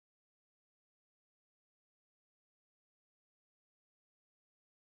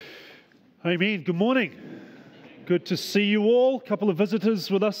Amen. Good morning. Good to see you all. A couple of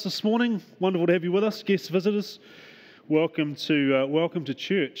visitors with us this morning. Wonderful to have you with us, guest visitors. Welcome to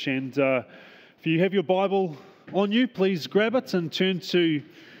church. And if you have your Bible on you, please grab it and turn to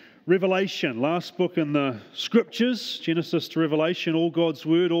Revelation, last book in the Scriptures, Genesis to Revelation. All God's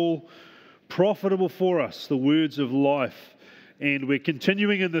Word, all profitable for us, the words of life. And we're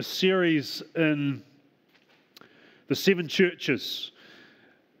continuing in this series in the 7 churches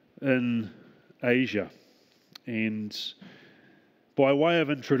in Asia. And by way of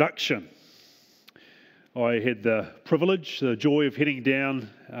introduction, I had the privilege, the joy of heading down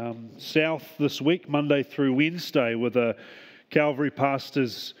south this week, Monday through Wednesday, with a Calvary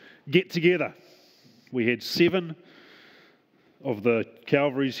pastors get-together. We had 7 of the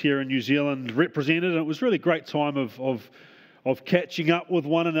Calvaries here in New Zealand represented, and it was really a great time of catching up with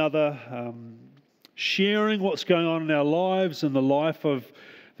one another, sharing what's going on in our lives and the life of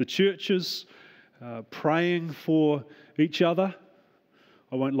the churches, praying for each other.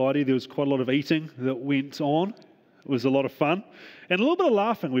 I won't lie to you, there was quite a lot of eating that went on. It was a lot of fun. And a little bit of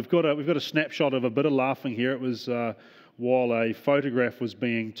laughing. We've got a snapshot of a bit of laughing here. It was while a photograph was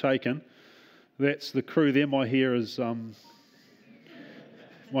being taken. That's the crew there. My hair's gone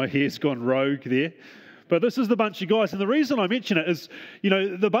rogue there. But this is the bunch of guys. And the reason I mention it is,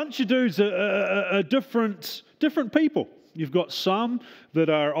 the bunch of dudes are different people. You've got some that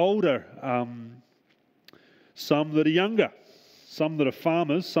are older, some that are younger, some that are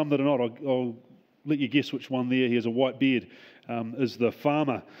farmers, some that are not. I'll let you guess which one there. He has a white beard, is the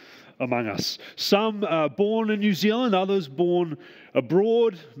farmer among us. Some are born in New Zealand, others born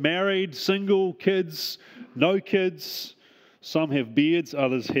abroad, married, single, kids, no kids. Some have beards,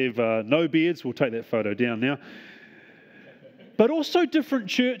 others have no beards. We'll take that photo down now. But also different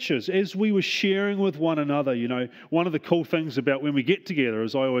churches, as we were sharing with one another. One of the cool things about when we get together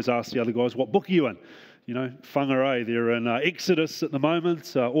is I always ask the other guys, what book are you in? Whangarei, they're in Exodus at the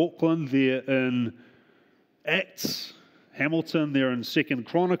moment. Auckland, they're in Acts. Hamilton, they're in 2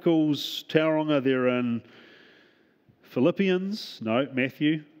 Chronicles. Tauranga, they're in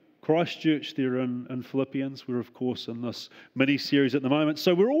Matthew. Christchurch, they're in Philippians. We're, of course, in this mini-series at the moment.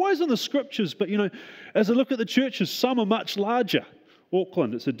 So we're always in the Scriptures, but, as I look at the churches, some are much larger.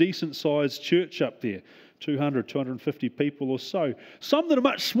 Auckland, it's a decent-sized church up there, 200, 250 people or so. Some that are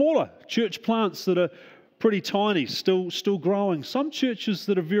much smaller, church plants that are pretty tiny, still growing. Some churches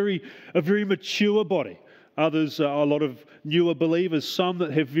that are a very mature body. Others are a lot of newer believers, some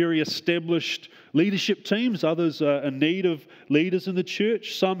that have very established leadership teams, others are in need of leaders in the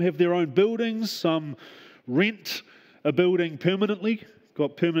church. Some have their own buildings, some rent a building permanently,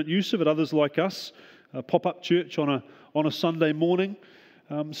 got permanent use of it. Others like us, a pop-up church on a Sunday morning.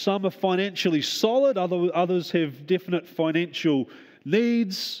 Some are financially solid, others have definite financial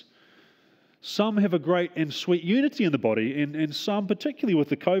needs. Some have a great and sweet unity in the body, and some, particularly with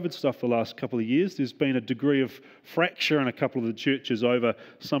the COVID stuff the last couple of years, there's been a degree of fracture in a couple of the churches over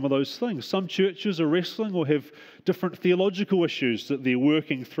some of those things. Some churches are wrestling or have different theological issues that they're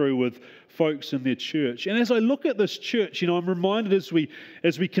working through with folks in their church. And as I look at this church, I'm reminded as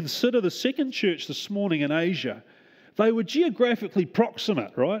we consider the second church this morning in Asia, they were geographically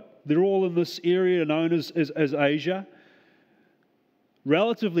proximate, right? They're all in this area known as Asia.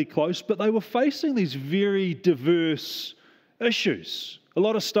 Relatively close, but they were facing these very diverse issues. A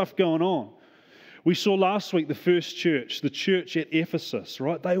lot of stuff going on. We saw last week the first church, the church at Ephesus,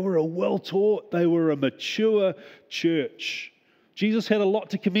 right? They were a well-taught, they were a mature church. Jesus had a lot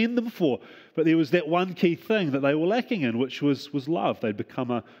to commend them for, but there was that one key thing that they were lacking in, which was love. They'd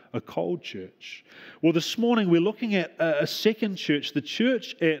become a cold church. Well, this morning we're looking at a second church, the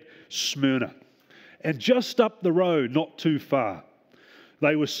church at Smyrna. And just up the road, not too far,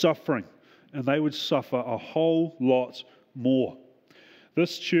 they were suffering, and they would suffer a whole lot more.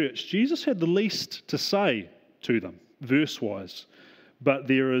 This church, Jesus had the least to say to them, verse-wise, but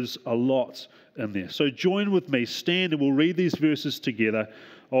there is a lot in there. So join with me, stand, and we'll read these verses together.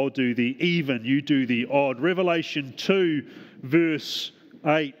 I'll do the even, you do the odd. Revelation 2, verse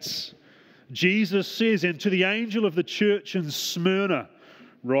 8. Jesus says, and to the angel of the church in Smyrna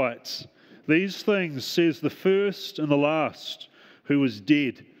writes, these things says the first and the last, who was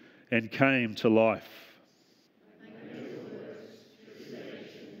dead and came to life.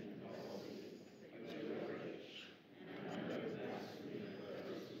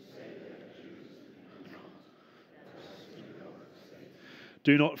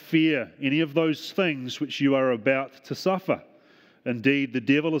 Do not fear any of those things which you are about to suffer. Indeed, the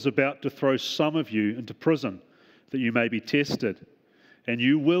devil is about to throw some of you into prison, that you may be tested, and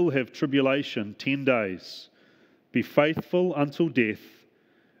you will have tribulation 10 days. Be faithful until death,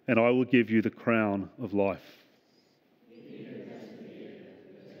 and I will give you the crown of life.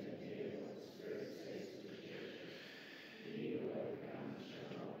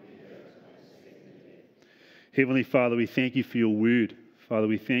 Heavenly Father, we thank you for your word. Father,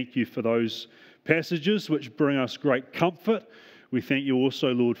 we thank you for those passages which bring us great comfort. We thank you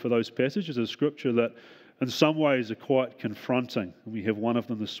also, Lord, for those passages of Scripture that in some ways are quite confronting. And we have one of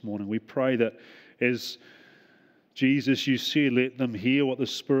them this morning. We pray that as Jesus, you said, let them hear what the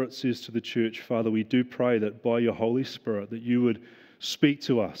Spirit says to the church. Father, we do pray that by your Holy Spirit that you would speak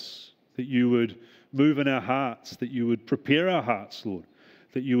to us, that you would move in our hearts, that you would prepare our hearts, Lord,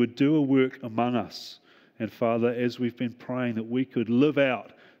 that you would do a work among us. And Father, as we've been praying, that we could live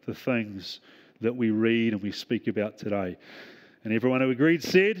out the things that we read and we speak about today. And everyone who agreed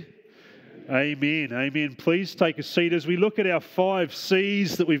said, Amen. Amen. Please take a seat as we look at our 5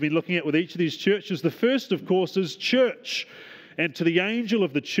 C's that we've been looking at with each of these churches. The first, of course, is church. And to the angel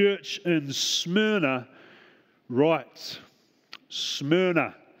of the church in Smyrna, write.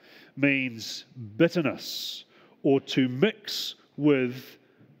 Smyrna means bitterness or to mix with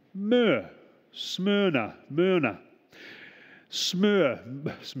myrrh. Smyrna, myrna. Smyrr,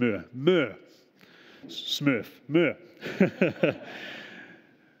 myrrh. Smurf, myrrh.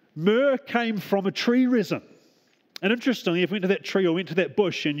 Myrrh came from a tree resin. And interestingly, if you went to that tree or went to that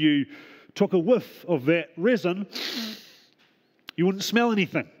bush and you took a whiff of that resin, you wouldn't smell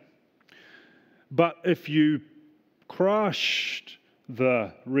anything. But if you crushed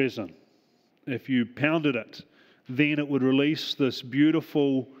the resin, if you pounded it, then it would release this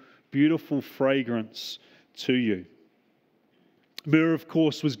beautiful, beautiful fragrance to you. Myrrh, of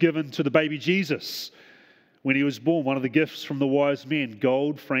course, was given to the baby Jesus when he was born, one of the gifts from the wise men,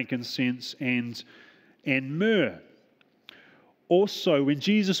 gold, frankincense, and myrrh. Also, when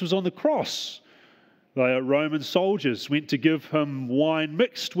Jesus was on the cross, the Roman soldiers went to give him wine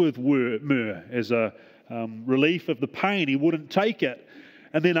mixed with myrrh as a relief of the pain. He wouldn't take it.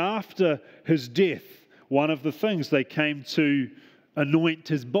 And then after his death, one of the things they came to anoint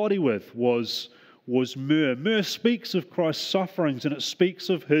his body with was myrrh. Myrrh speaks of Christ's sufferings, and it speaks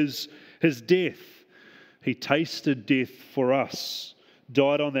of his death. He tasted death for us,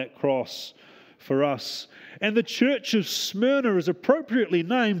 died on that cross for us. And the church of Smyrna is appropriately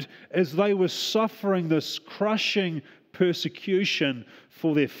named as they were suffering this crushing persecution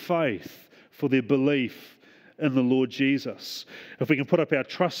for their faith, for their belief in the Lord Jesus. If we can put up our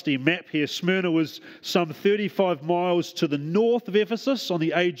trusty map here, Smyrna was some 35 miles to the north of Ephesus on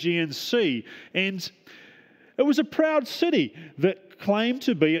the Aegean Sea. And it was a proud city that claimed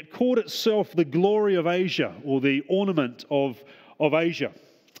to be, it called itself the glory of Asia, or the ornament of Asia.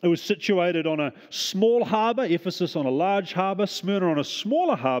 It was situated on a small harbour, Ephesus on a large harbour, Smyrna on a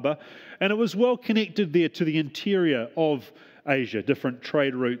smaller harbour, and it was well connected there to the interior of Asia. Different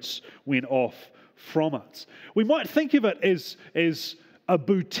trade routes went off from it. We might think of it as a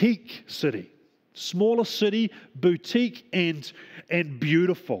boutique city, smaller city, boutique and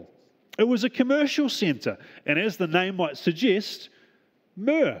beautiful. It was a commercial centre, and as the name might suggest,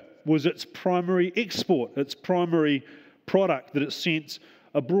 myrrh was its primary export, its primary product that it sent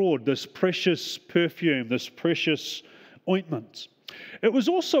abroad, this precious perfume, this precious ointment. It was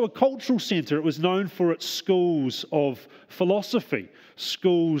also a cultural centre. It was known for its schools of philosophy,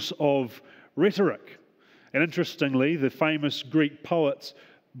 schools of rhetoric. And interestingly, the famous Greek poet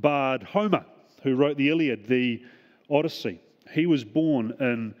bard Homer, who wrote the Iliad, the Odyssey, he was born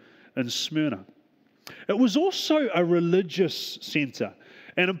in Smyrna. It was also a religious centre.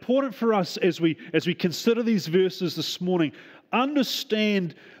 And important for us as we consider these verses this morning,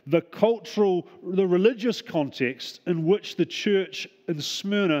 understand the cultural, the religious context in which the church in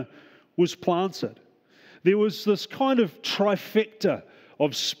Smyrna was planted. There was this kind of trifecta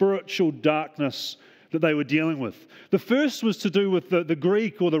of spiritual darkness that they were dealing with. The first was to do with the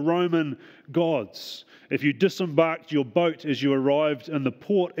Greek or the Roman gods. If you disembarked your boat as you arrived in the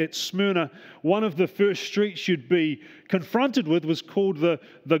port at Smyrna, one of the first streets you'd be confronted with was called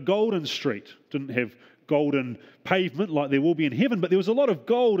the Golden Street. Didn't have golden pavement like there will be in heaven, but there was a lot of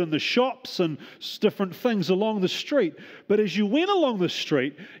gold in the shops and different things along the street. But as you went along the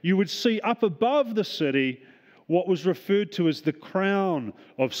street, you would see up above the city what was referred to as the crown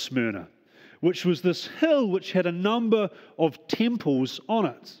of Smyrna, which was this hill which had a number of temples on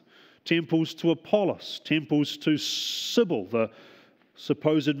it. Temples to Apollos, temples to Sybil, the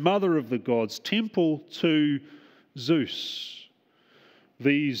supposed mother of the gods, temple to Zeus.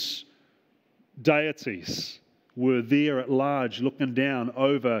 These deities were there at large looking down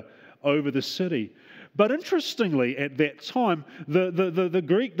over the city. But interestingly, at that time, the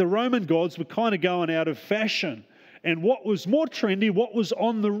Greek, the Roman gods were kind of going out of fashion. And what was more trendy, what was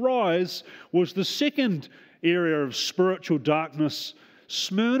on the rise, was the second area of spiritual darkness.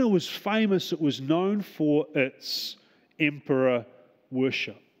 Smyrna was famous, it was known for its emperor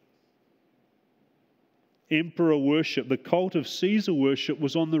worship. Emperor worship, the cult of Caesar worship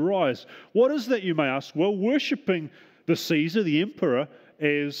was on the rise. What is that, you may ask? Well, worshipping the Caesar, the emperor,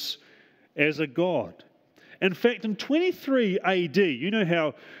 as a god. In fact, in 23 AD, you know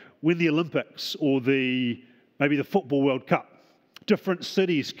how when the Olympics or maybe the Football World Cup, different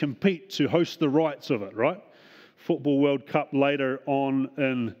cities compete to host the rights of it, right? Football World Cup later on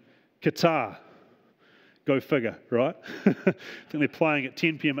in Qatar. Go figure, right? I think they're playing at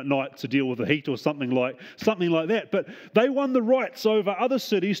 10 p.m. at night to deal with the heat or something like that. But they won the rights over other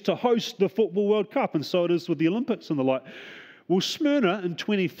cities to host the Football World Cup, and so it is with the Olympics and the like. Well, Smyrna in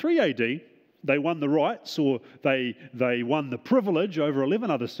 23 AD, they won the rights, or they won the privilege over 11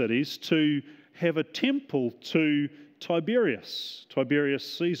 other cities to have a temple to Tiberius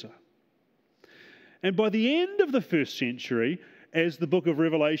Caesar. And by the end of the first century, as the book of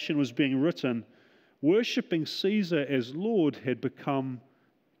Revelation was being written, worshipping Caesar as Lord had become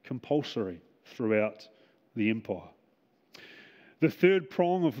compulsory throughout the empire. The third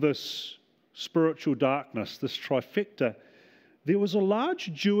prong of this spiritual darkness, this trifecta, there was a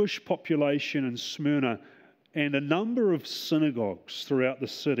large Jewish population in Smyrna and a number of synagogues throughout the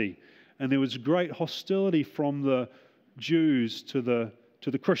city. And there was great hostility from the Jews to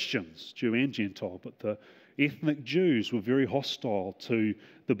the Christians, Jew and Gentile, but the ethnic Jews were very hostile to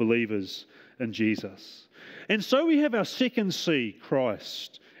the believers in Jesus. And so we have our second C,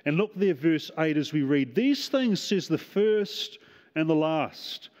 Christ. And look there, verse 8, as we read, "These things says the first and the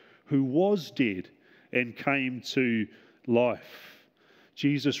last, who was dead and came to life."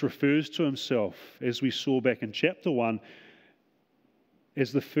 Jesus refers to himself, as we saw back in chapter 1,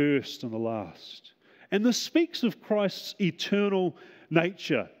 as the first and the last. And this speaks of Christ's eternal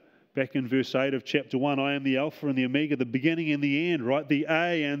nature. Back in verse 8 of chapter 1, "I am the Alpha and the Omega, the beginning and the end," right? The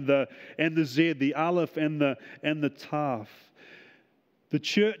A and the Z, the Aleph and the Taf. The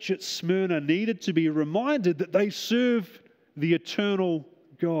church at Smyrna needed to be reminded that they serve the eternal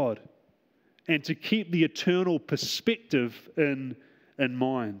God and to keep the eternal perspective in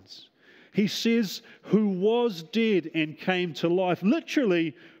mind. He says, "who was dead and came to life,"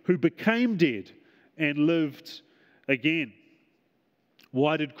 literally, who became dead and lived again.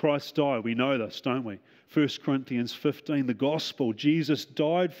 Why did Christ die? We know this, don't we? 1 Corinthians 15, the gospel. Jesus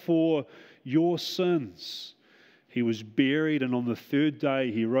died for your sins. He was buried, and on the third day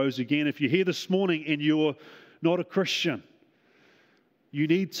he rose again. If you're here this morning and you're not a Christian, you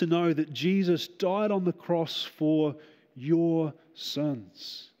need to know that Jesus died on the cross for your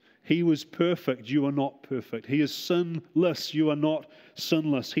sins. He was perfect, you are not perfect. He is sinless, you are not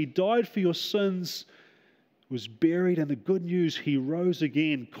sinless. He died for your sins, was buried, and the good news, he rose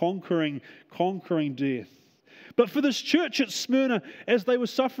again, conquering death. But for this church at Smyrna, as they were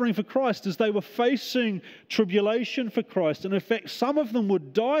suffering for Christ, as they were facing tribulation for Christ, and in fact some of them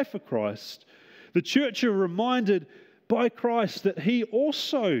would die for Christ, the church are reminded by Christ that he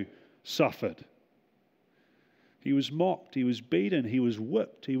also suffered. He was mocked, he was beaten, he was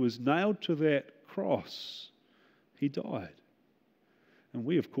whipped, he was nailed to that cross. He died. And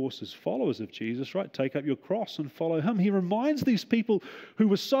we, of course, as followers of Jesus, right, take up your cross and follow him. He reminds these people who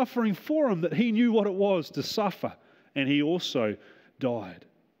were suffering for him that he knew what it was to suffer, and he also died.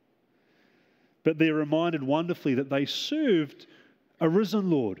 But they're reminded wonderfully that they served a risen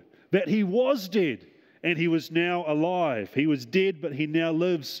Lord, that he was dead and he was now alive. He was dead, but he now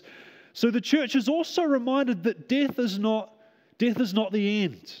lives. So the church is also reminded that death is not the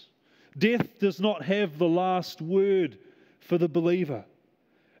end. Death does not have the last word for the believer.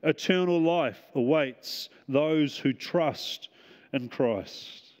 Eternal life awaits those who trust in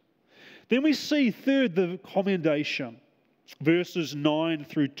Christ. Then we see, third, the commendation. Verses 9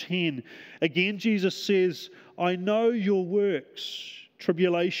 through 10. Again, Jesus says, "I know your works,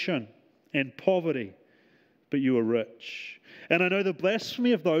 tribulation and poverty, but you are rich. And I know the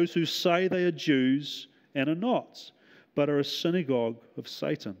blasphemy of those who say they are Jews and are not, but are a synagogue of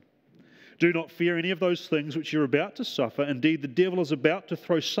Satan. Do not fear any of those things which you're about to suffer. Indeed, the devil is about to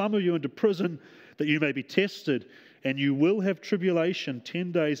throw some of you into prison that you may be tested, and you will have tribulation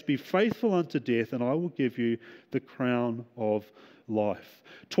 10 days. Be faithful unto death, and I will give you the crown of life."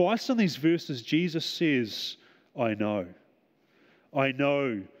 Twice in these verses, Jesus says, I know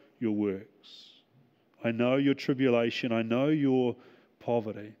your works. I know your tribulation. I know your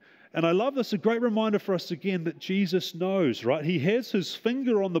poverty. And I love this, a great reminder for us again that Jesus knows, right? He has his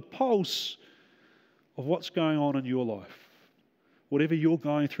finger on the pulse of what's going on in your life. Whatever you're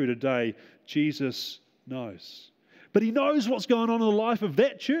going through today, Jesus knows. But he knows what's going on in the life of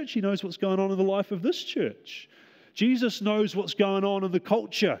that church. He knows what's going on in the life of this church. Jesus knows what's going on in the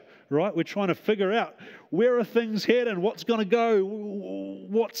culture, right? We're trying to figure out where are things heading, what's going to go,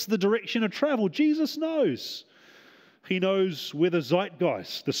 what's the direction of travel. Jesus knows. He knows where the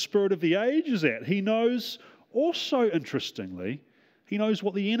zeitgeist, the spirit of the age is at. He knows, also interestingly, he knows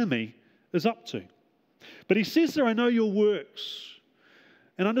what the enemy is up to. But he says there, I know your works.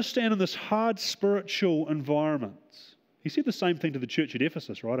 And understand in this hard spiritual environment, he said the same thing to the church at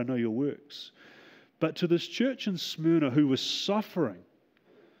Ephesus, right? I know your works. But to this church in Smyrna who was suffering,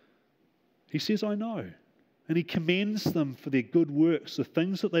 he says, I know. And he commends them for their good works, the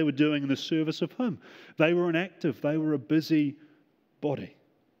things that they were doing in the service of him. They were inactive. They were a busy body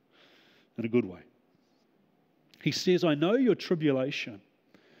in a good way. He says, I know your tribulation.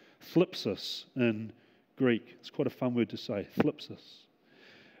 Thlipsis in Greek. It's quite a fun word to say. Thlipsis.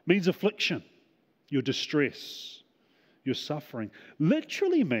 Means affliction, your distress, your suffering.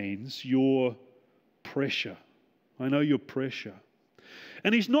 Literally means your pressure. I know your pressure.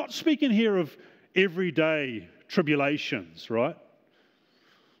 And he's not speaking here of everyday tribulations, right?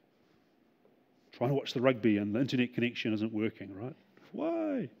 Trying to watch the rugby and the internet connection isn't working, right?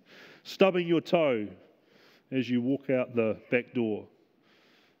 Why? Stubbing your toe as you walk out the back door.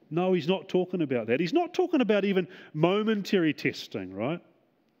 No, he's not talking about that. He's not talking about even momentary testing, right?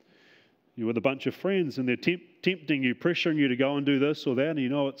 You're with a bunch of friends and they're tempting you, pressuring you to go and do this or that, and you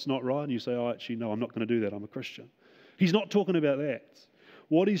know it's not right, and you say, oh, actually, no, I'm not going to do that. I'm a Christian. He's not talking about that.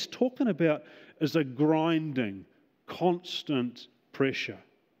 What he's talking about is a grinding, constant pressure.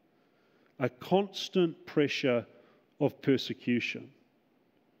 A constant pressure of persecution.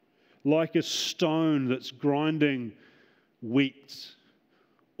 Like a stone that's grinding wheat,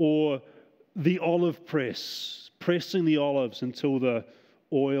 or the olive press, pressing the olives until the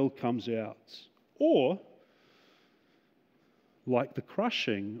oil comes out. Or like the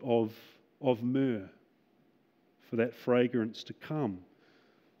crushing of myrrh for that fragrance to come.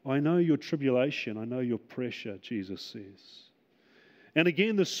 I know your tribulation, I know your pressure, Jesus says. And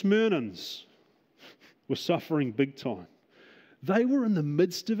again, the Smyrnans were suffering big time. They were in the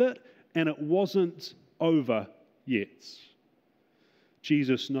midst of it, and it wasn't over yet.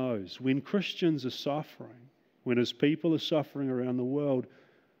 Jesus knows when Christians are suffering, when his people are suffering around the world,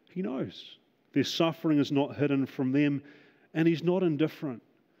 he knows their suffering is not hidden from them, and he's not indifferent.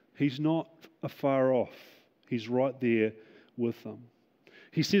 He's not afar off. He's right there with them.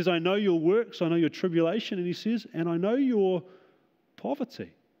 He says, I know your works, I know your tribulation, and he says, and I know your poverty,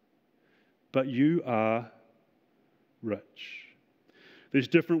 but you are rich. There's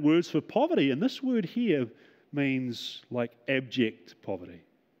different words for poverty, and this word here means like abject poverty,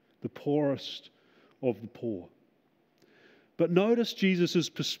 the poorest of the poor. But notice Jesus'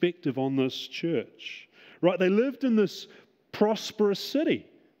 perspective on this church. Right, they lived in this prosperous city,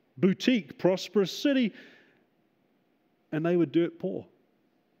 boutique, prosperous city, and they were dirt poor,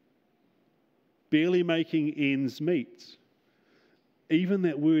 barely making ends meet. Even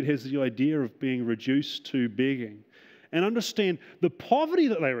that word has the idea of being reduced to begging. And understand, the poverty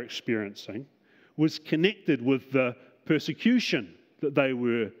that they were experiencing was connected with the persecution that they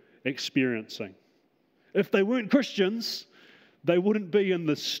were experiencing. If they weren't Christians, they wouldn't be in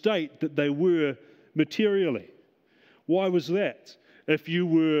the state that they were materially. Why was that? If you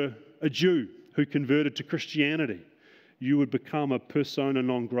were a Jew who converted to Christianity, you would become a persona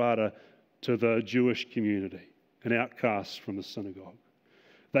non grata to the Jewish community, an outcast from the synagogue.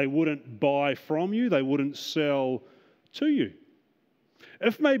 They wouldn't buy from you, they wouldn't sell to you.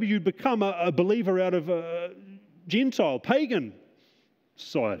 If maybe you'd become a believer out of a Gentile, pagan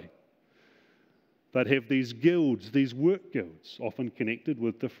society, they'd have these guilds, these work guilds, often connected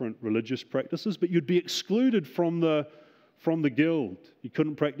with different religious practices, but you'd be excluded from the guild. You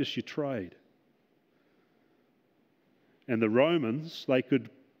couldn't practice your trade. And the Romans, they could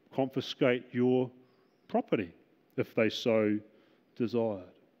confiscate your property if they so desired.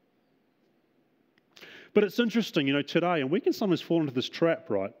 But it's interesting, today, and we can sometimes fall into this trap,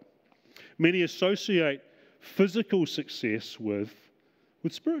 right? Many associate physical success with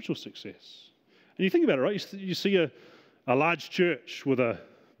spiritual success. And you think about it, right? You see a large church with a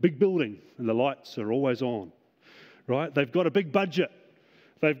big building and the lights are always on, right? They've got a big budget.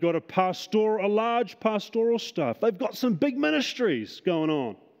 They've got a large pastoral staff. They've got some big ministries going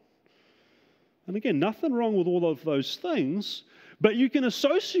on. And again, nothing wrong with all of those things, but you can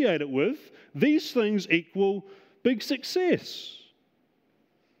associate it with these things equal big success.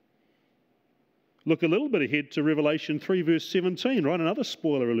 Look a little bit ahead to Revelation 3 verse 17, right? Another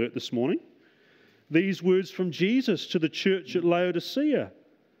spoiler alert this morning. These words from Jesus to the church at Laodicea.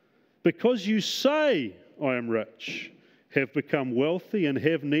 Because you say, I am rich, have become wealthy, and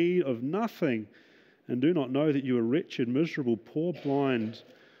have need of nothing, and do not know that you are wretched, miserable, poor, blind,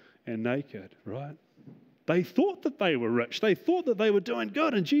 and naked, right? They thought that they were rich. They thought that they were doing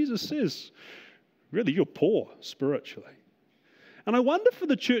good. And Jesus says, really, you're poor spiritually. And I wonder for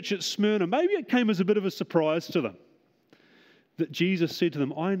the church at Smyrna, maybe it came as a bit of a surprise to them that Jesus said to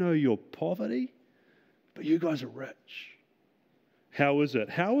them, I know your poverty, but you guys are rich. How is it?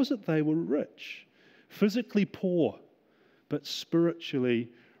 How is it they were rich? Physically poor, but spiritually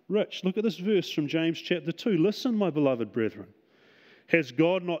rich. Look at this verse from James chapter 2. Listen, my beloved brethren. Has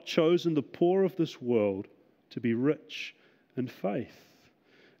God not chosen the poor of this world to be rich in faith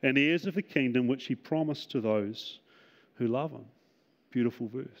and heirs of the kingdom which he promised to those who love him? Beautiful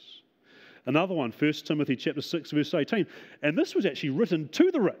verse. Another one, 1 Timothy chapter 6, verse 18. And this was actually written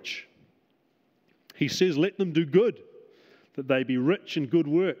to the rich. He says, let them do good, that they be rich in good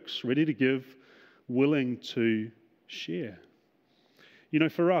works, ready to give, willing to share. You know,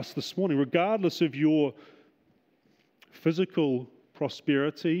 for us this morning, regardless of your physical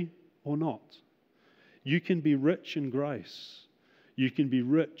prosperity or not, you can be rich in grace. You can be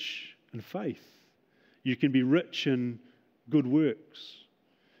rich in faith. You can be rich in good works.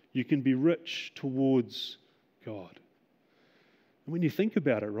 You can be rich towards God. And when you think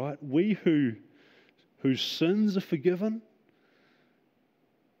about it, right, we whose sins are forgiven,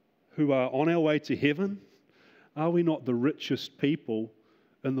 who are on our way to heaven, are we not the richest people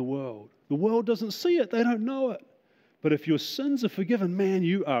in the world? The world doesn't see it. They don't know it. But if your sins are forgiven, man,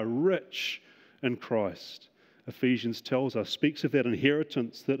 you are rich in Christ. Ephesians tells us, speaks of that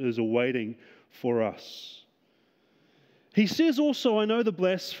inheritance that is awaiting for us. He says also, I know the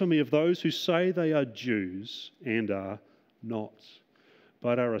blasphemy of those who say they are Jews and are not,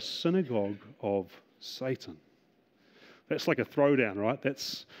 but are a synagogue of Satan. That's like a throwdown, right?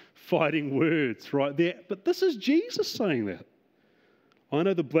 That's fighting words right there. But this is Jesus saying that. I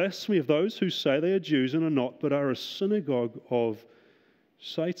know the blasphemy of those who say they are Jews and are not, but are a synagogue of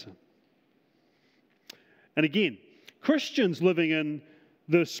Satan. And again, Christians living in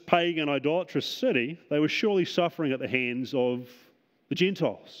this pagan idolatrous city, they were surely suffering at the hands of the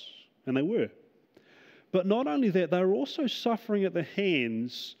Gentiles, and they were. But not only that, they were also suffering at the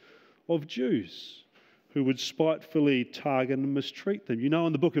hands of Jews who would spitefully target and mistreat them. You know,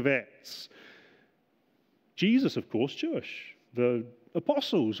 in the book of Acts, Jesus, of course, Jewish. The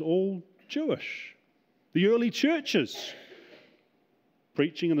apostles, all Jewish. The early churches,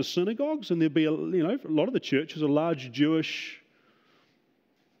 preaching in the synagogues, and there'd be, a lot of the churches, a large Jewish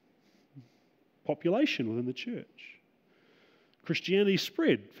population within the church. Christianity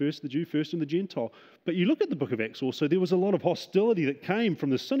spread, first the Jew, first in the Gentile. But you look at the book of Acts also, there was a lot of hostility that came from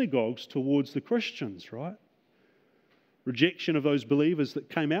the synagogues towards the Christians, right? Rejection of those believers that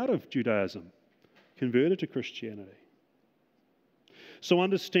came out of Judaism, converted to Christianity. So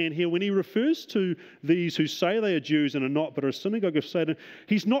understand here, when he refers to these who say they are Jews and are not, but are a synagogue of Satan,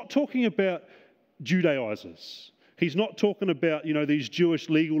 he's not talking about Judaizers. He's not talking about, these Jewish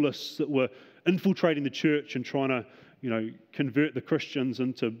legalists that were infiltrating the church and trying to, convert the Christians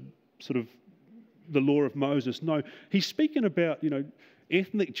into sort of the law of Moses. No, he's speaking about,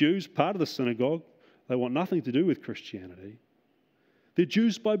 ethnic Jews, part of the synagogue. They want nothing to do with Christianity. They're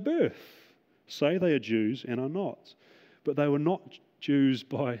Jews by birth, say they are Jews and are not. But they were not Jews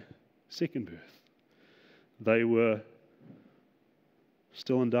by second birth. They were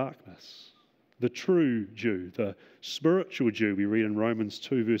still in darkness. The true Jew, the spiritual Jew, we read in Romans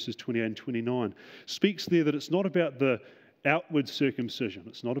 2 verses 28 and 29, speaks there that it's not about the outward circumcision.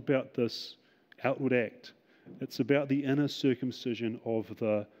 It's not about this outward act. It's about the inner circumcision of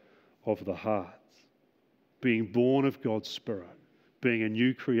the heart. Being born of God's Spirit. Being a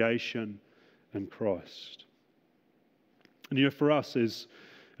new creation in Christ. And for us as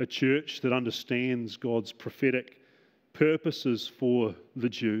a church that understands God's prophetic purposes for the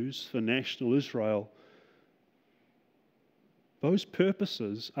Jews, for national Israel, those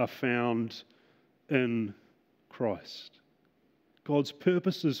purposes are found in Christ. God's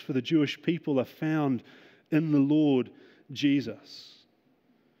purposes for the Jewish people are found in the Lord Jesus.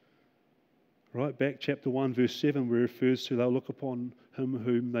 Right, back chapter 1 verse 7 where it refers to they'll look upon him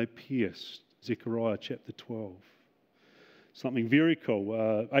whom they pierced. Zechariah chapter 12. Something very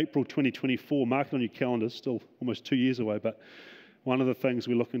cool. April 2024, mark it on your calendar, still almost 2 years away, but one of the things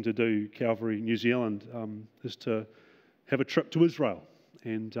we're looking to do, Calvary New Zealand, is to have a trip to Israel.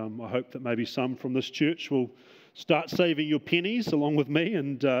 And I hope that maybe some from this church will start saving your pennies along with me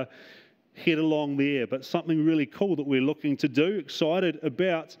and head along there. But something really cool that we're looking to do, excited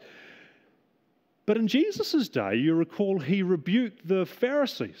about. But in Jesus' day, you recall he rebuked the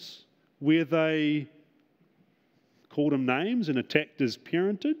Pharisees where they called him names and attacked his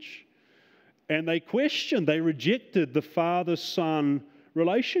parentage. And they questioned, they rejected the father-son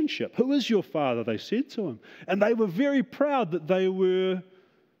relationship. Who is your father? They said to him. And they were very proud that they were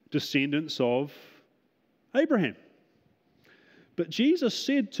descendants of Abraham. But Jesus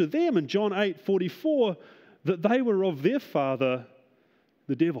said to them in John 8:44 that they were of their father,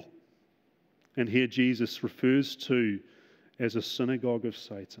 the devil. And here Jesus refers to as a synagogue of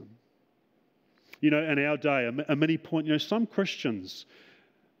Satan. In our day, a mini point, some Christians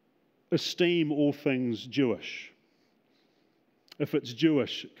esteem all things Jewish. If it's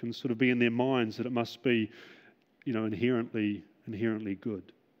Jewish, it can sort of be in their minds that it must be, inherently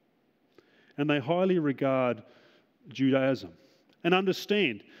good. And they highly regard Judaism. And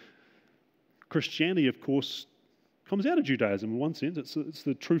understand, Christianity, of course, comes out of Judaism in one sense. It's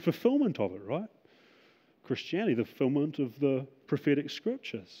the true fulfillment of it, right? Christianity, the fulfillment of the prophetic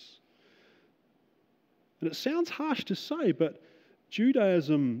scriptures. And it sounds harsh to say, but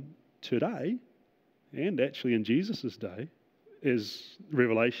Judaism today, and actually in Jesus' day, as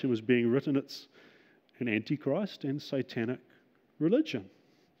Revelation was being written, it's an antichrist and satanic religion.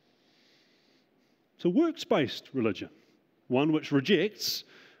 It's a works-based religion, one which rejects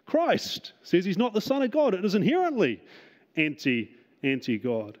Christ, says he's not the Son of God. It is inherently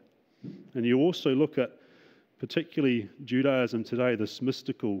anti-God. And you also look at, particularly Judaism today, this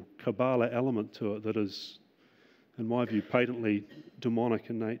mystical Kabbalah element to it that is, in my view, patently demonic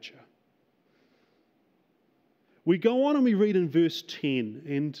in nature. We go on and we read in verse 10,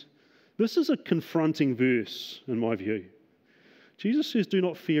 and this is a confronting verse, in my view. Jesus says, "Do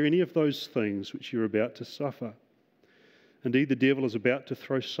not fear any of those things which you're about to suffer. Indeed, the devil is about to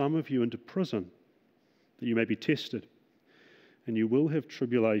throw some of you into prison, that you may be tested, and you will have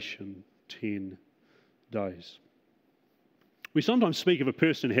tribulation 10 days." We sometimes speak of a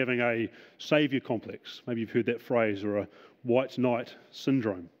person having a saviour complex. Maybe you've heard that phrase, or a white knight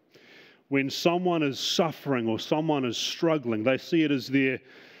syndrome. When someone is suffering or someone is struggling, they see it as their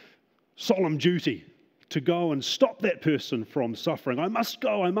solemn duty to go and stop that person from suffering. I must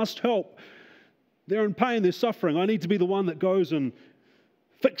go, I must help. They're in pain, they're suffering. I need to be the one that goes and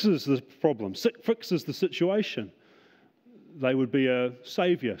fixes the problem, fixes the situation. They would be a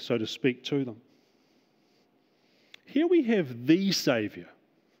saviour, so to speak, to them. Here we have the Saviour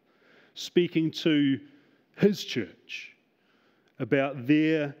speaking to his church about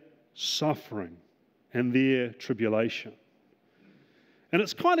their suffering and their tribulation. And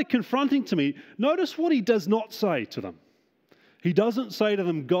it's kind of confronting to me. Notice what he does not say to them. He doesn't say to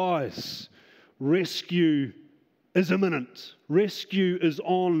them, guys, rescue is imminent. Rescue is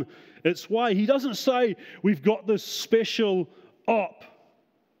on its way. He doesn't say, we've got this special op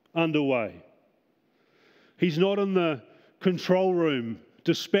underway. He's not in the control room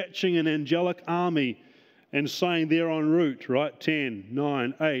dispatching an angelic army and saying they're en route, right? 10,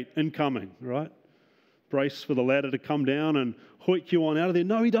 9, 8, incoming, right? Brace for the ladder to come down and hoik you on out of there.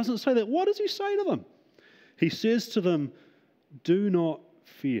 No, he doesn't say that. What does he say to them? He says to them, do not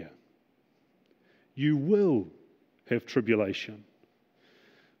fear. You will have tribulation.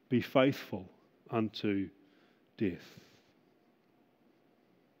 Be faithful unto death.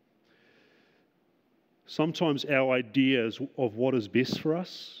 Sometimes our ideas of what is best for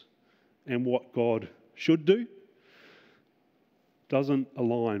us and what God should do doesn't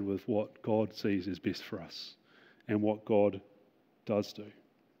align with what God sees as best for us and what God does do.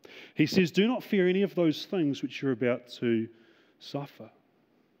 He says, do not fear any of those things which you're about to suffer.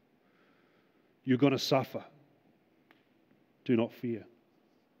 You're going to suffer. Do not fear.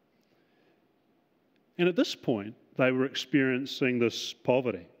 And at this point, they were experiencing this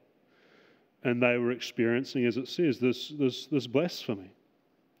poverty. And they were experiencing, as it says, this blasphemy.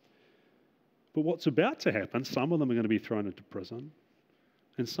 But what's about to happen, some of them are going to be thrown into prison,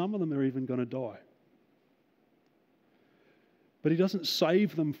 and some of them are even going to die. But he doesn't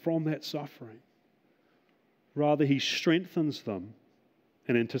save them from that suffering. Rather, he strengthens them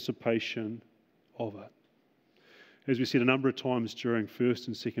in anticipation of it. As we said a number of times during 1st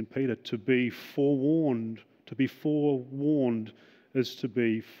and 2nd Peter, to be forewarned is to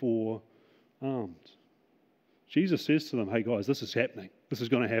be forearmed. Jesus says to them, hey guys, this is happening. This is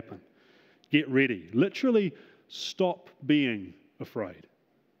going to happen. Get ready. Literally, stop being afraid.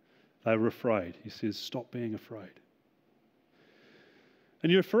 They were afraid. He says, stop being afraid.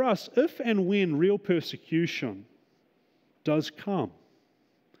 And for us, if and when real persecution does come,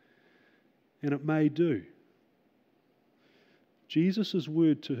 and it may do, Jesus'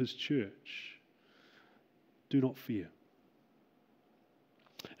 word to his church, do not fear.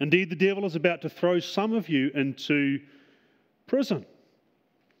 Indeed, the devil is about to throw some of you into prison.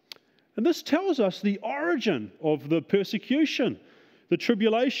 And this tells us the origin of the persecution, the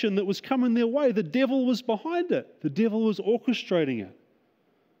tribulation that was coming their way. The devil was behind it. The devil was orchestrating it.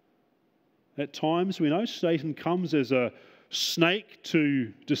 At times, we know Satan comes as a snake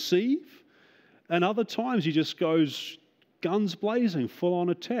to deceive, and other times he just goes guns blazing, full-on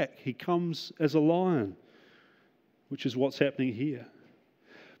attack. He comes as a lion, which is what's happening here.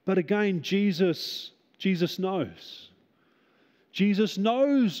 But again, Jesus knows. Jesus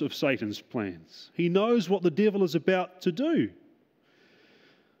knows of Satan's plans. He knows what the devil is about to do.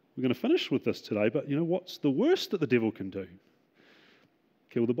 We're going to finish with this today, but what's the worst that the devil can do?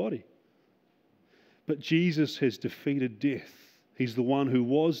 Kill the body. But Jesus has defeated death. He's the one who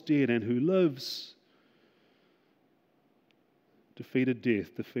was dead and who lives. Defeated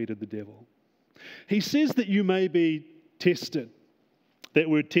death, defeated the devil. He says that you may be tested. That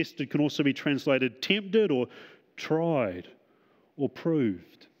word tested can also be translated tempted or tried or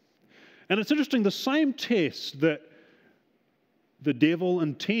proved. And it's interesting, the same test that the devil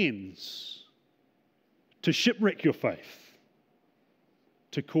intends to shipwreck your faith,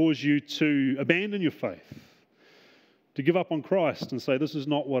 to cause you to abandon your faith, to give up on Christ and say, this is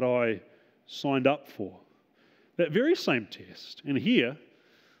not what I signed up for. That very same test, and here,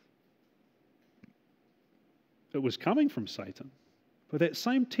 it was coming from Satan. But that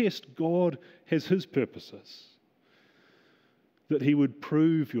same test, God has His purposes. That He would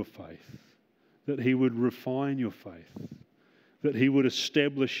prove your faith, that He would refine your faith, that He would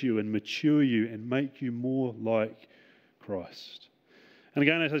establish you and mature you and make you more like Christ. And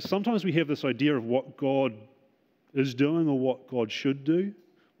again, I say, sometimes we have this idea of what God is doing or what God should do,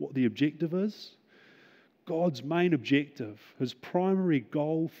 what the objective is. God's main objective, His primary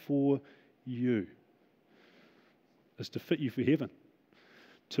goal for you, is to fit you for heaven,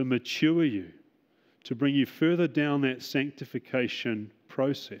 to mature you, to bring you further down that sanctification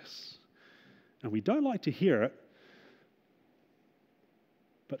process. And we don't like to hear it,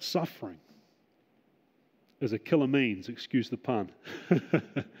 but suffering is a killer means, excuse the pun,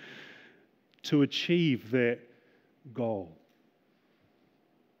 to achieve that goal.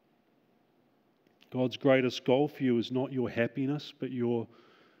 God's greatest goal for you is not your happiness, but your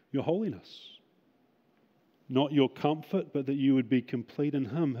holiness. Not your comfort, but that you would be complete in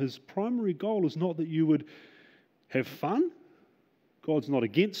Him. His primary goal is not that you would have fun. God's not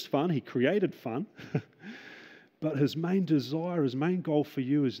against fun. He created fun. But His main desire, His main goal for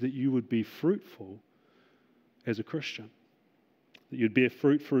you is that you would be fruitful as a Christian. That you'd bear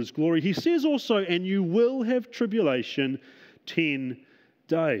fruit for His glory. He says also, and you will have tribulation 10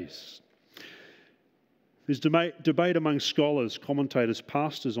 days. There's debate among scholars, commentators,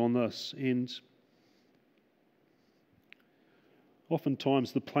 pastors on this, and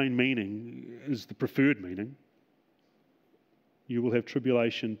oftentimes the plain meaning is the preferred meaning. You will have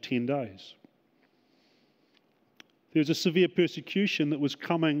tribulation 10 days. There's a severe persecution that was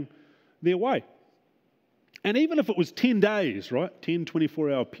coming their way. And even if it was 10 days, right, 10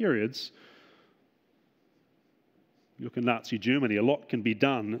 24-hour periods, you look in Nazi Germany, a lot can be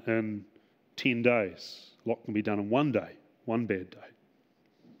done in 10 days. A lot can be done in one day, one bad day.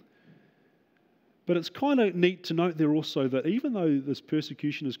 But it's kind of neat to note there also that even though this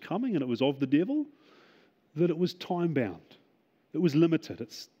persecution is coming and it was of the devil, that it was time-bound. It was limited.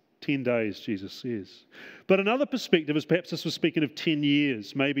 It's 10 days, Jesus says. But another perspective is perhaps this was speaking of 10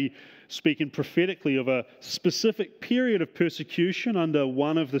 years, maybe speaking prophetically of a specific period of persecution under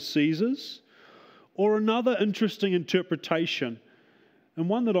one of the Caesars, or another interesting interpretation, and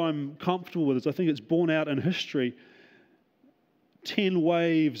one that I'm comfortable with is I think it's borne out in history, 10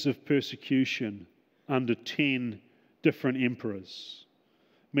 waves of persecution under 10 different emperors.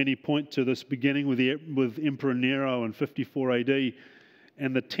 Many point to this beginning with Emperor Nero in 54 AD,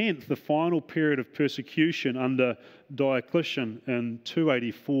 and the 10th, the final period of persecution under Diocletian in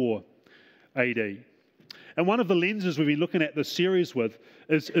 284 AD. And one of the lenses we've been looking at this series with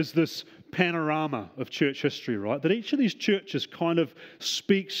is this panorama of church history, right? That each of these churches kind of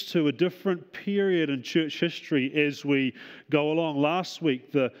speaks to a different period in church history as we go along. Last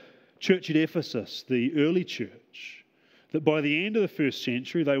week, the church at Ephesus, the early church, that by the end of the first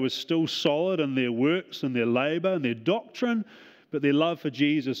century, they were still solid in their works and their labour and their doctrine, but their love for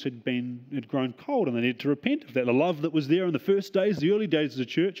Jesus had grown cold, and they needed to repent of that. The love that was there in the first days, the early days of the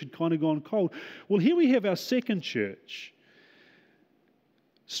church, had kind of gone cold. Well, here we have our second church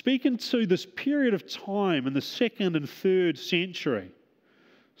speaking to this period of time in the 2nd and 3rd century,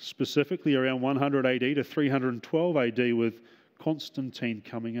 specifically around 100 AD to 312 AD with Constantine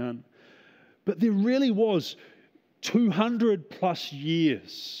coming in. But there really was 200 plus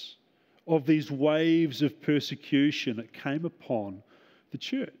years of these waves of persecution that came upon the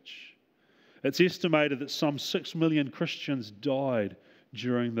church. It's estimated that some 6 million Christians died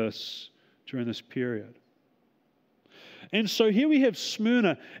during this period. And so here we have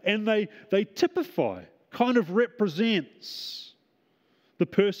Smyrna, and they typify, kind of represents the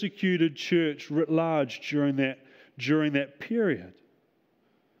persecuted church writ large during that period.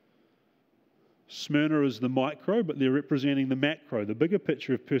 Smyrna is the micro, but they're representing the macro, the bigger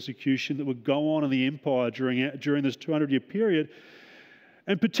picture of persecution that would go on in the empire during this 200-year period.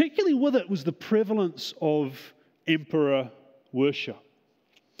 And particularly with it was the prevalence of emperor worship.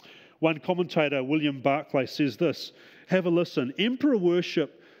 One commentator, William Barclay, says this, have a listen, emperor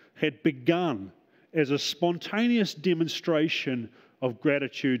worship had begun as a spontaneous demonstration of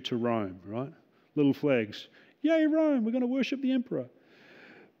gratitude to Rome, right? Little flags. Yay, Rome, we're going to worship the emperor.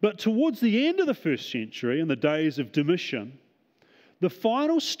 But towards the end of the first century, in the days of Domitian, the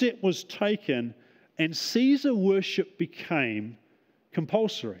final step was taken and Caesar worship became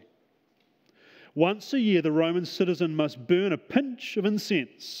compulsory. Once a year, the Roman citizen must burn a pinch of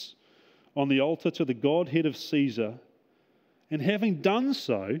incense on the altar to the Godhead of Caesar, and having done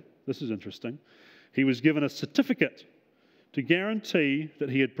so, this is interesting, he was given a certificate to guarantee that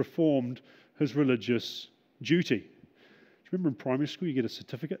he had performed his religious duty. Remember in primary school you get a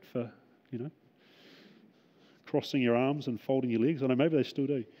certificate for, crossing your arms and folding your legs? I know maybe they still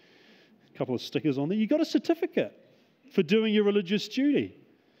do. A couple of stickers on there. You got a certificate for doing your religious duty.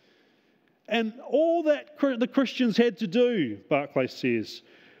 And all that the Christians had to do, Barclay says,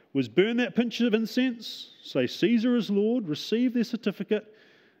 was burn that pinch of incense, say Caesar is Lord, receive their certificate,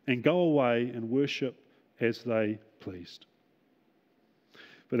 and go away and worship as they pleased.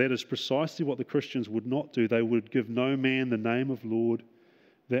 But that is precisely what the Christians would not do. They would give no man the name of Lord.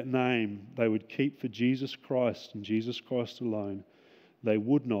 That name they would keep for Jesus Christ and Jesus Christ alone. They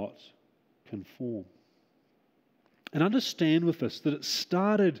would not conform. And understand with this that it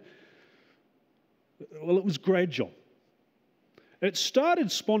started, it was gradual. It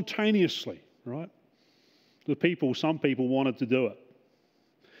started spontaneously, right? Some people wanted to do it.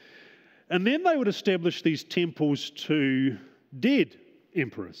 And then they would establish these temples to dead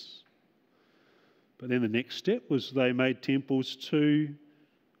emperors. But then the next step was they made temples to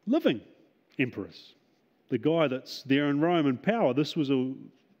living emperors. The guy that's there in Rome in power, this was a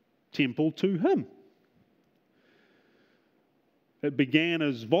temple to him. It began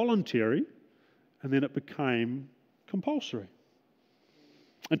as voluntary and then it became compulsory.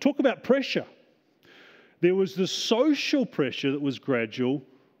 And talk about pressure. There was the social pressure that was gradual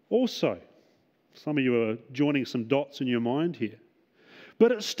also. Some of you are joining some dots in your mind here.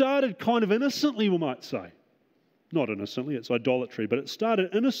 But it started kind of innocently, we might say. Not innocently, it's idolatry, but it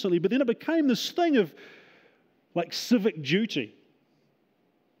started innocently, but then it became this thing of like civic duty.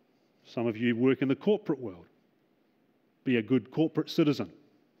 Some of you work in the corporate world. Be a good corporate citizen.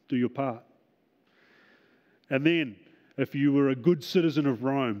 Do your part. And then, if you were a good citizen of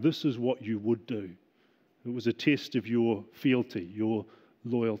Rome, this is what you would do. It was a test of your fealty, your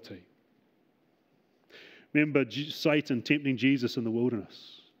loyalty. Remember Satan tempting Jesus in the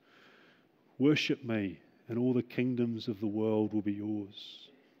wilderness. Worship me, and all the kingdoms of the world will be yours.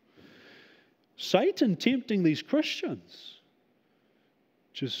 Satan tempting these Christians.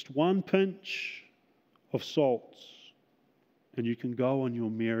 Just one pinch of salt, and you can go on your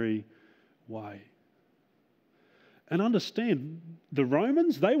merry way. And understand, the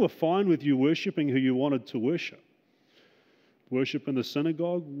Romans, they were fine with you worshipping who you wanted to worship. Worship in the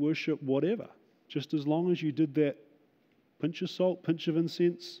synagogue, worship whatever. Just as long as you did that pinch of salt, pinch of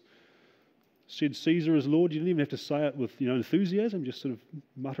incense, said Caesar is Lord, you didn't even have to say it with enthusiasm, just sort of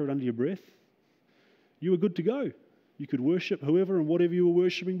mutter it under your breath. You were good to go. You could worship whoever and whatever you were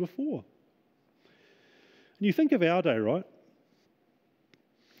worshipping before. And you think of our day, right?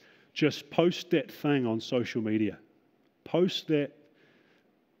 Just post that thing on social media. Post that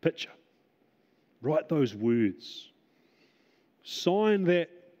picture. Write those words. Sign that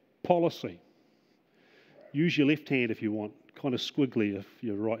policy. Use your left hand if you want, kind of squiggly if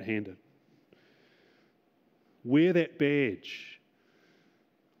you're right-handed. Wear that badge.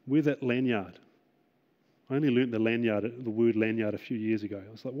 Wear that lanyard. I only learnt the word lanyard a few years ago.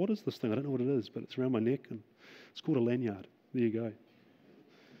 I was like, what is this thing? I don't know what it is, but it's around my neck and it's called a lanyard. There you go.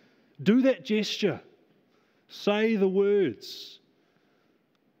 Do that gesture. Say the words.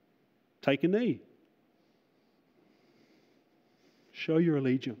 Take a knee. Show your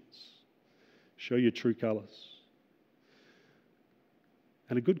allegiance. Show your true colours.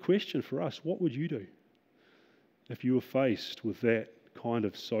 And a good question for us, what would you do if you were faced with that kind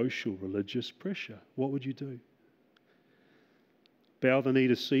of social, religious pressure? What would you do? Bow the knee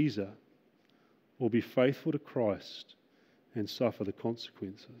to Caesar or be faithful to Christ and suffer the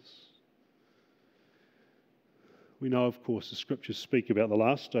consequences? We know, of course, the scriptures speak about the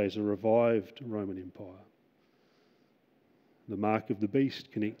last days, a revived Roman Empire. The mark of the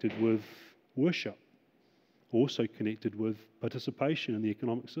beast connected with worship, also connected with participation in the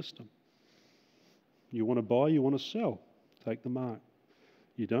economic system. You want to buy, you want to sell, take the mark.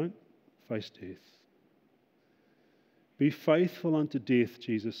 You don't, face death. Be faithful unto death,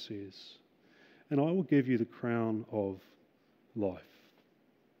 Jesus says, and I will give you the crown of life.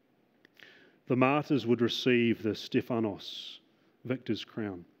 The martyrs would receive the Stephanos, victor's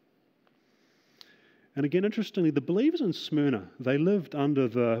crown. And again, interestingly, the believers in Smyrna, they lived under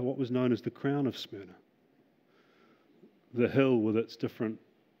what was known as the crown of Smyrna, the hill with its different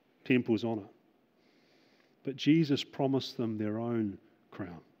temples on it. But Jesus promised them their own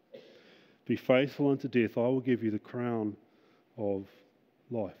crown. Be faithful unto death, I will give you the crown of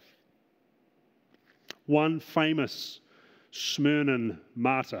life. One famous Smyrnan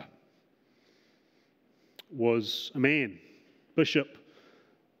martyr was a man, bishop,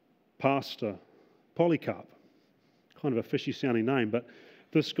 pastor, Polycarp. Kind of a fishy sounding name, but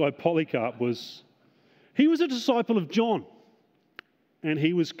this guy Polycarp he was a disciple of John, and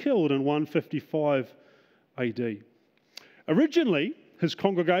he was killed in 155 AD. Originally, his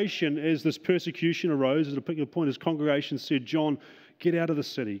congregation, as this persecution arose, at a particular point, his congregation said, John, get out of the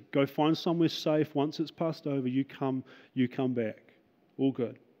city, go find somewhere safe. Once it's passed over, you come back. All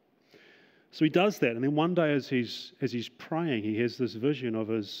good. So he does that, and then one day as he's praying, he has this vision of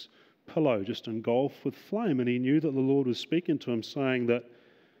his pillow just engulfed with flame, and he knew that the Lord was speaking to him, saying that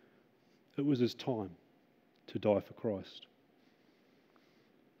it was his time to die for Christ.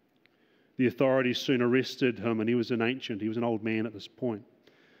 The authorities soon arrested him, and he was an old man at this point,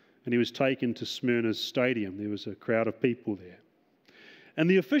 and he was taken to Smyrna's stadium. There was a crowd of people there. And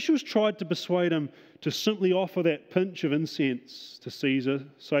the officials tried to persuade him to simply offer that pinch of incense to Caesar,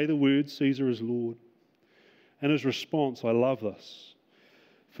 say the words, Caesar is Lord. And his response, I love this.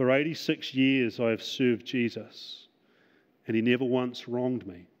 For 86 years I have served Jesus, and he never once wronged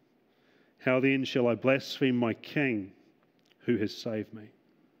me. How then shall I blaspheme my King who has saved me?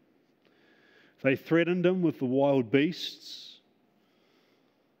 They threatened him with the wild beasts.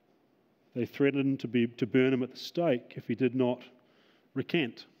 They threatened to burn him at the stake if he did not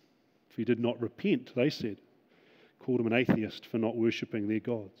recant, if he did not repent, they said. Called him an atheist for not worshipping their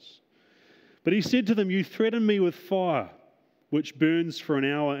gods. But he said to them, you threaten me with fire, which burns for an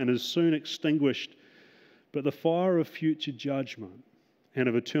hour and is soon extinguished, but the fire of future judgment and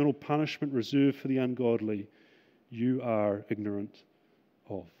of eternal punishment reserved for the ungodly, you are ignorant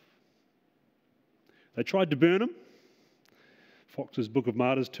of. They tried to burn him. Fox's Book of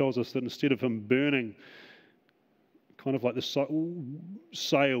Martyrs tells us that instead of him burning, kind of like the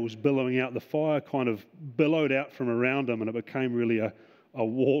sails billowing out, the fire kind of billowed out from around him, and it became really a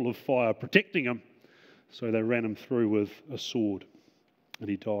wall of fire protecting him. So they ran him through with a sword, and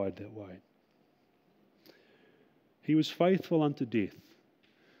he died that way. He was faithful unto death,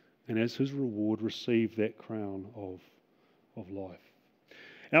 and as his reward received that crown of life.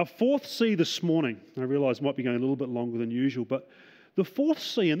 Our fourth C this morning, I realise might be going a little bit longer than usual, but the fourth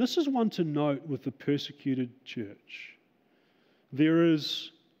C, and this is one to note with the persecuted church, there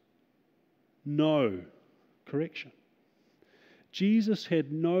is no correction. Jesus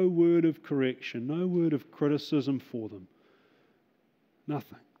had no word of correction, no word of criticism for them.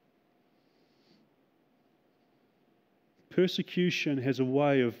 Nothing. Persecution has a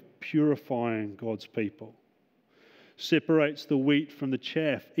way of purifying God's people. Separates the wheat from the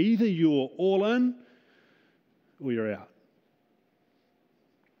chaff. Either you're all in or you're out.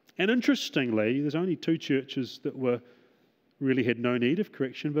 And interestingly, there's only two churches that really had no need of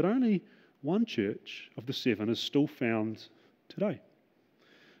correction, but only one church of the seven is still found today,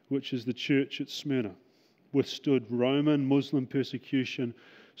 which is the church at Smyrna. Withstood Roman Muslim persecution.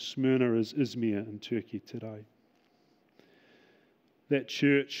 Smyrna is Izmir in Turkey today. That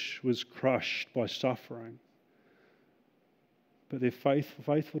church was crushed by suffering, but they're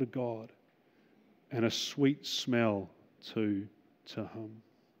faithful to God and a sweet smell to Him.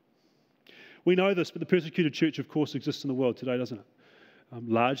 We know this, but the persecuted church, of course, exists in the world today, doesn't it?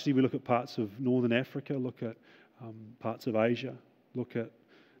 Largely, we look at parts of northern Africa, look at parts of Asia, look at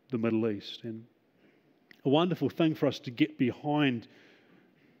the Middle East. And a wonderful thing for us to get behind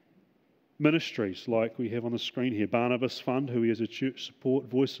ministries like we have on the screen here. Barnabas Fund, who is a church support,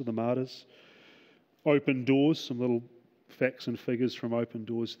 Voice of the Martyrs. Open Doors, some little facts and figures from Open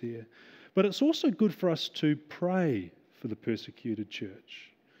Doors there. But it's also good for us to pray for the persecuted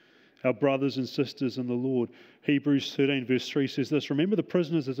church. Our brothers and sisters in the Lord. Hebrews 13 verse 3 says this, remember the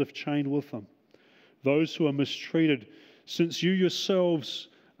prisoners as if chained with them, those who are mistreated, since you yourselves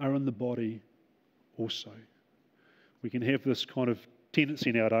are in the body also. We can have this kind of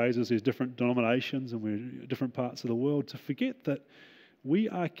tendency nowadays as there's different denominations and we're in different parts of the world to forget that we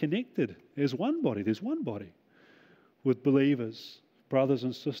are connected as one body. There's one body with believers, brothers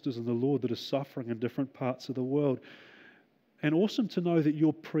and sisters in the Lord that are suffering in different parts of the world. And awesome to know that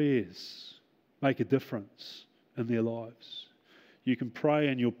your prayers make a difference in their lives. You can pray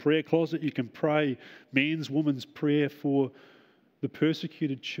in your prayer closet. You can pray men's, women's prayer for the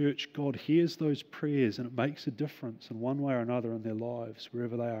persecuted church. God hears those prayers and it makes a difference in one way or another in their lives,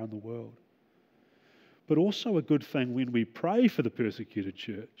 wherever they are in the world. But also a good thing when we pray for the persecuted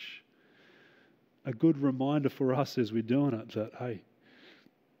church, a good reminder for us as we're doing it that, hey,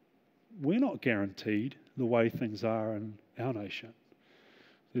 we're not guaranteed the way things are in our nation.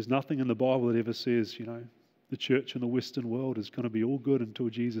 There's nothing in the Bible that ever says, the church in the Western world is going to be all good until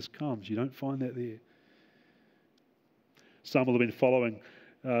Jesus comes. You don't find that there. Some will have been following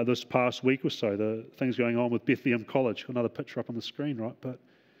this past week or so, the things going on with Bethlehem College. Got another picture up on the screen, right? But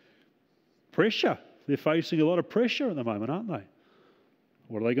pressure. They're facing a lot of pressure at the moment, aren't they?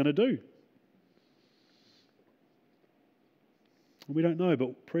 What are they going to do? We don't know,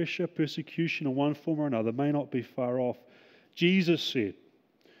 but pressure, persecution in one form or another may not be far off. Jesus said,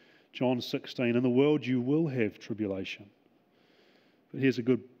 John 16, in the world you will have tribulation. But here's a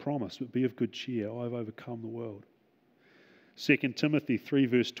good promise, but be of good cheer. I've overcome the world. 2 Timothy 3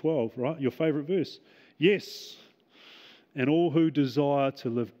 verse 12, right? Your favourite verse. Yes, and all who desire to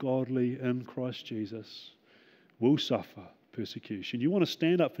live godly in Christ Jesus will suffer persecution. You want to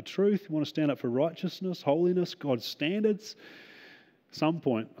stand up for truth, you want to stand up for righteousness, holiness, God's standards. Some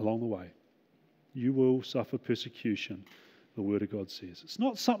point along the way, you will suffer persecution, the Word of God says. It's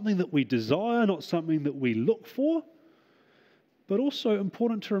not something that we desire, not something that we look for, but also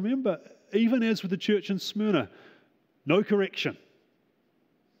important to remember, even as with the church in Smyrna, no correction.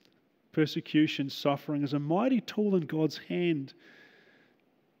 Persecution, suffering is a mighty tool in God's hand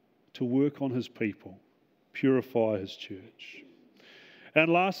to work on His people, purify His church.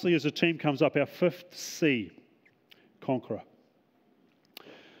 And lastly, as the team comes up, our fifth C, conqueror.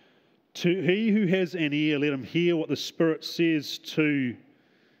 To he who has an ear, let him hear what the Spirit says to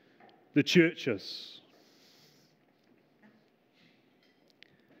the churches.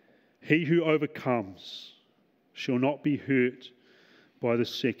 He who overcomes shall not be hurt by the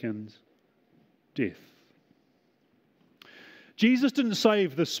second death. Jesus didn't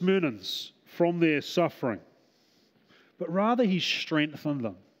save the Smyrnans from their suffering, but rather He strengthened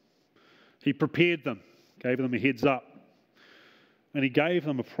them. He prepared them, gave them a heads up, and He gave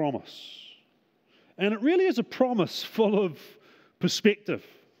them a promise. And it really is a promise full of perspective.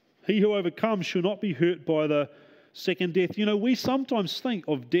 He who overcomes shall not be hurt by the second death. We sometimes think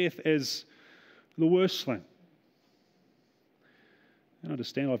of death as the worst thing. I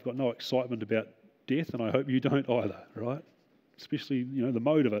understand I've got no excitement about death, and I hope you don't either, right? Especially, the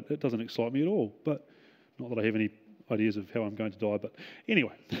mode of it. It doesn't excite me at all. But not that I have any ideas of how I'm going to die, but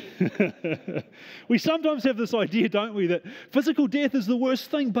anyway. We sometimes have this idea, don't we, that physical death is the worst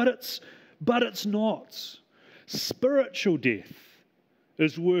thing, but it's not. Spiritual death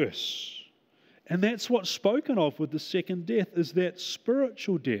is worse. And that's what's spoken of with the second death, is that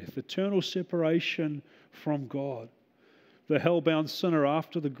spiritual death, eternal separation from God. The hell-bound sinner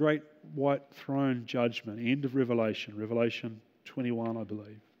after the great white throne judgment, end of Revelation 21, I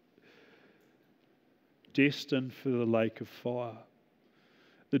believe. Destined for the lake of fire.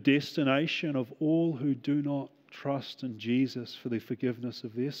 The destination of all who do not trust in Jesus for the forgiveness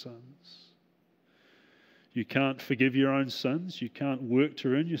of their sins. You can't forgive your own sins. You can't work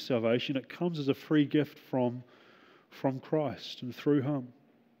to earn your salvation. It comes as a free gift from Christ and through Him.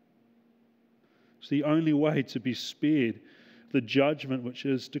 It's the only way to be spared the judgment which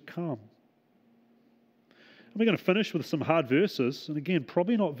is to come. And we're going to finish with some hard verses, and again,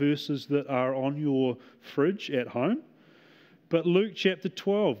 probably not verses that are on your fridge at home, but Luke chapter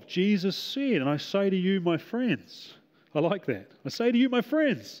 12, Jesus said, and I say to you, my friends, I like that. I say to you, my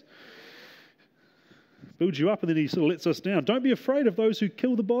friends, builds you up, and then He sort of lets us down. Don't be afraid of those who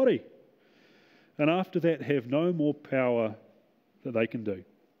kill the body, and after that have no more power that they can do.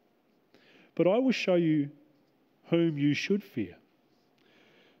 But I will show you whom you should fear.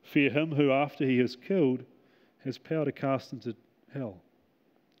 Fear him who, after he is killed, has power to cast into hell.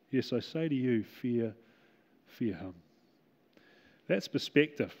 Yes, I say to you, fear him. That's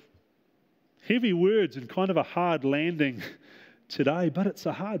perspective. Heavy words and kind of a hard landing today, but it's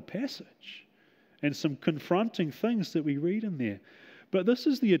a hard passage and some confronting things that we read in there. But this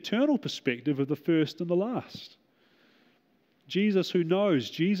is the eternal perspective of the first and the last. Jesus who knows,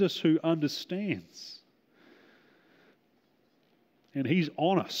 Jesus who understands. And He's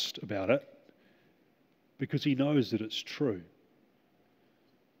honest about it, because he knows that it's true.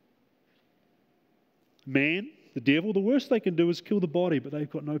 Man, the devil, the worst they can do is kill the body, but they've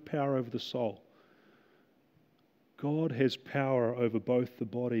got no power over the soul. God has power over both the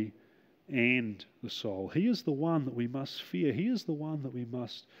body and the soul. He is the one that we must fear. He is the one that we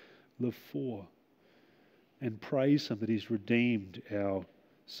must live for, and praise him that he's redeemed our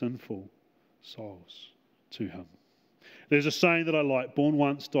sinful souls to him. There's a saying that I like: born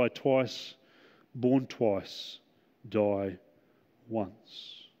once, die twice; born twice, die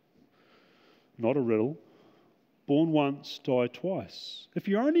once. Not a riddle. Born once, die twice. If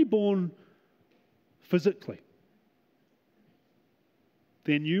you're only born physically,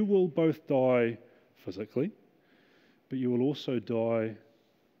 then you will both die physically, but you will also die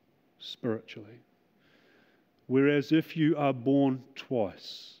spiritually. Whereas if you are born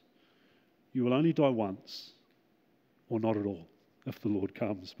twice, you will only die once, or not at all, if the Lord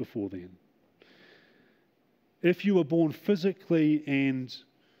comes before then. If you are born physically and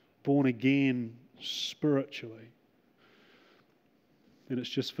born again spiritually, then it's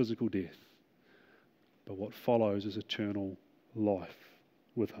just physical death. But what follows is eternal life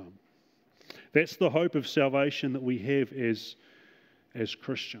with him. That's the hope of salvation that we have as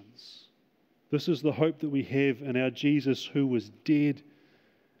Christians. This is the hope that we have in our Jesus, who was dead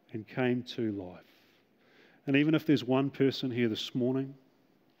and came to life. And even if there's one person here this morning,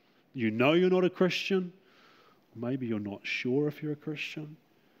 you know you're not a Christian, maybe you're not sure if you're a Christian,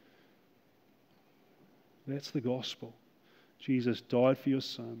 that's the gospel. Jesus died for your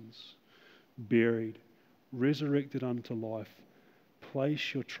sins, buried, resurrected unto life.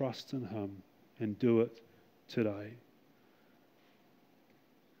 Place your trust in him and do it today.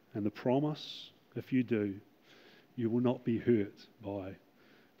 And the promise, if you do, you will not be hurt by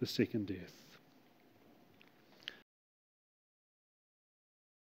the second death.